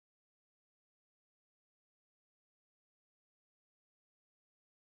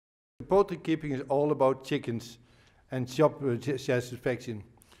poultry keeping is all about chickens and shop satisfaction.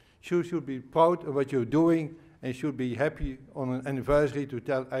 You should be proud of what you're doing and should be happy on an anniversary to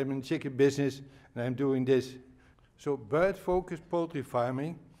tell I'm in chicken business and I'm doing this. So bird-focused poultry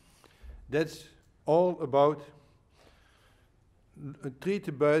farming, that's all about treat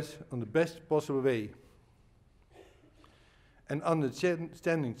the birds on the best possible way. And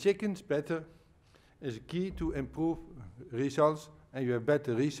understanding chickens better is key to improve results, and you have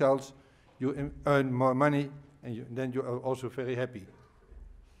better results, you earn more money, and then you are also very happy.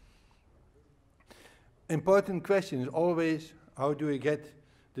 Important question is always, how do I get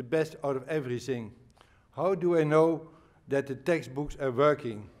the best out of everything? How do I know that the textbooks are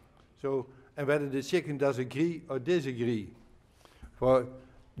working? So, and whether the chicken does agree or disagree. For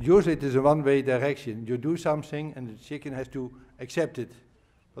usually it is a one-way direction. You do something and the chicken has to accept it,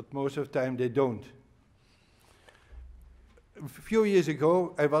 but most of the time they don't. A few years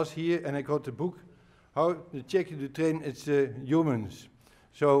ago I was here and I got the book, How the Chicken to Train Its Humans.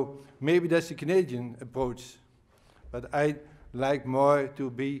 So maybe that's the Canadian approach, but I like more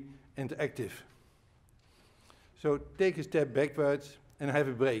to be interactive. So take a step backwards and have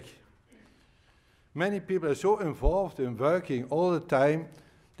a break. Many people are so involved in working all the time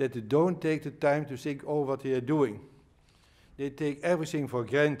that they don't take the time to think over what they are doing. They take everything for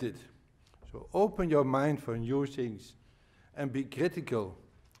granted. So open your mind for new things and be critical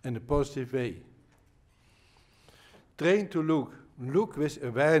in a positive way. Train to look. Look with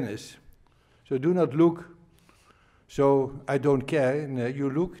awareness. So do not look so I don't care. No, you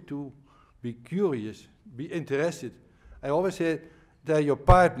look to be curious, be interested. I always say they're your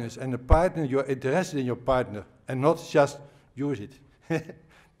partners, and the partner, you're interested in your partner, and not just use it.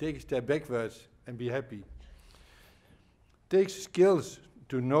 Take a step backwards and be happy. Take skills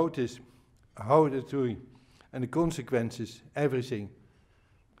to notice how they're doing and the consequences, everything.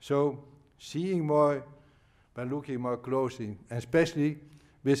 So seeing more by looking more closely, and especially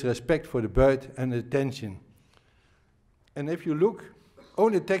with respect for the bird and attention. And if you look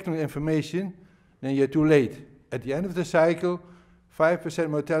only at technical information, then you're too late. At the end of the cycle, 5%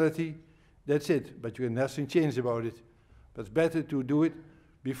 mortality, that's it, but you can nothing change about it. But it's better to do it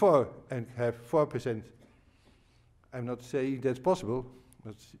before and have 4%. I'm not saying that's possible,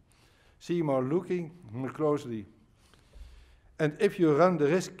 but see more looking more closely. And if you run the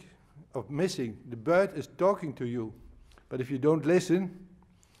risk of missing, the bird is talking to you, but if you don't listen,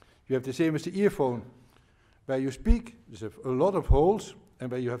 you have the same as the earphone. Where you speak, there's a lot of holes,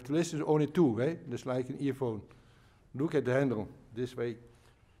 and where you have to listen, only 2, right? Just like an earphone. Look at the handle, this way,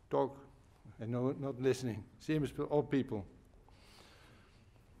 talk, and no, not listening. Same as for all people.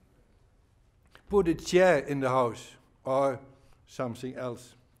 Put a chair in the house, or something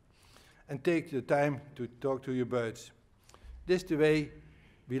else, and take the time to talk to your birds. This is the way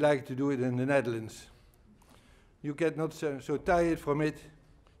we like to do it in the Netherlands. You get not so tired from it,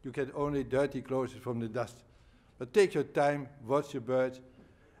 you get only dirty clothes from the dust. But take your time, watch your birds,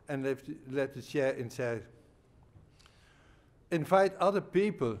 and let the share inside. Invite other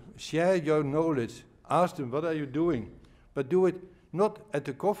people, share your knowledge, ask them what are you doing, but do it not at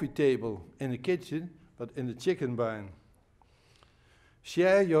the coffee table in the kitchen, but in the chicken barn.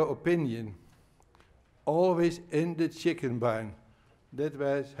 Share your opinion, always in the chicken barn. That's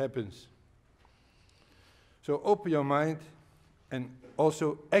where it happens. So open your mind and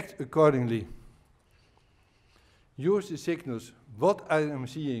also act accordingly. Use the signals, what I am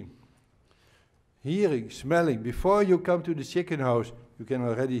seeing, hearing, smelling. Before you come to the chicken house, you can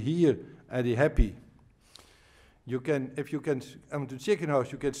already hear, are they happy? You can, if you can come to the chicken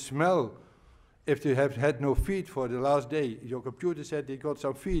house, you can smell if they have had no feed for the last day. Your computer said they got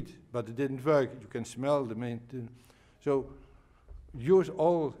some feed, but it didn't work. You can smell the maintenance. So use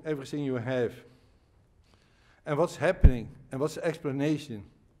everything you have. And what's happening, and what's the explanation?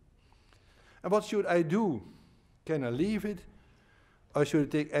 And what should I do? Can I leave it, or should I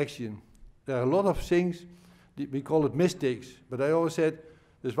take action? There are a lot of things, we call it mistakes, but I always said,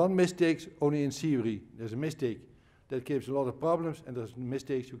 there's one mistake only in theory. There's a mistake that gives a lot of problems, and there's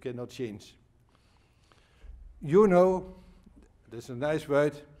mistakes you cannot change. You know, that's a nice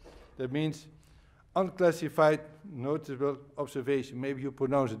word, that means unclassified notable observation. Maybe you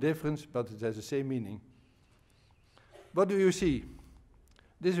pronounce a difference, but it has the same meaning. What do you see?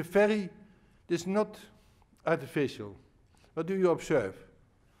 This is not artificial. What do you observe?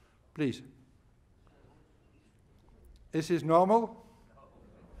 Please. Is this normal?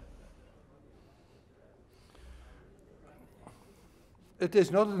 It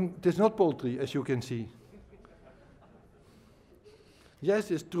is not poultry, as you can see.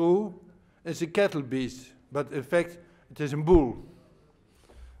 Yes, it's true, it's a cattle beast, but in fact, it is a bull.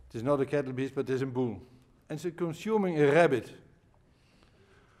 It is not a cattle beast, but it is a bull. And so consuming a rabbit.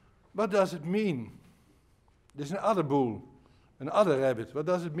 What does it mean? There's another bull, another rabbit. What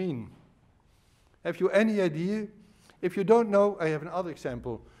does it mean? Have you any idea? If you don't know, I have another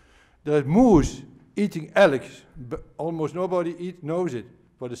example. There's moose eating elks, but almost nobody knows it,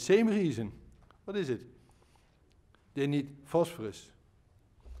 for the same reason. What is it? They need phosphorus.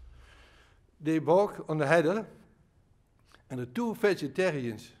 They walk on the heather, and the two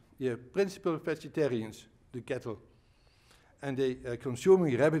vegetarians, principal vegetarians, the cattle, and they are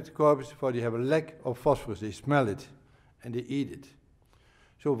consuming rabbit corpse for they have a lack of phosphorus. They smell it, and they eat it.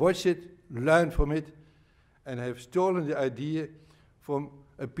 So watch it, learn from it, and I have stolen the idea from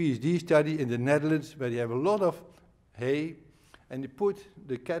a PhD study in the Netherlands where they have a lot of hay, and they put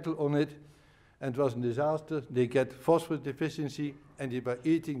the cattle on it, and it was a disaster. They get phosphorus deficiency, and they were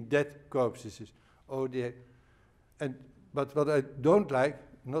eating dead corpses. But what I don't like,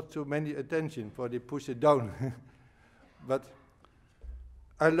 not so many attention, for they push it down. But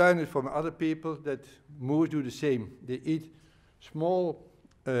I learned it from other people that moose do the same. They eat small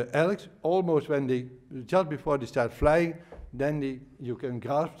elks almost when just before they start flying. Then you can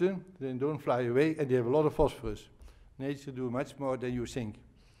grasp them, they don't fly away, and they have a lot of phosphorus. Nature do much more than you think.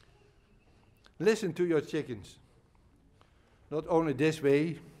 Listen to your chickens. Not only this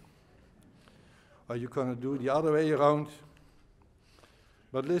way, or you're going to do the other way around,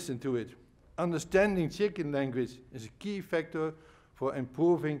 but listen to it. Understanding chicken language is a key factor for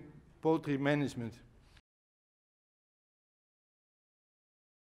improving poultry management.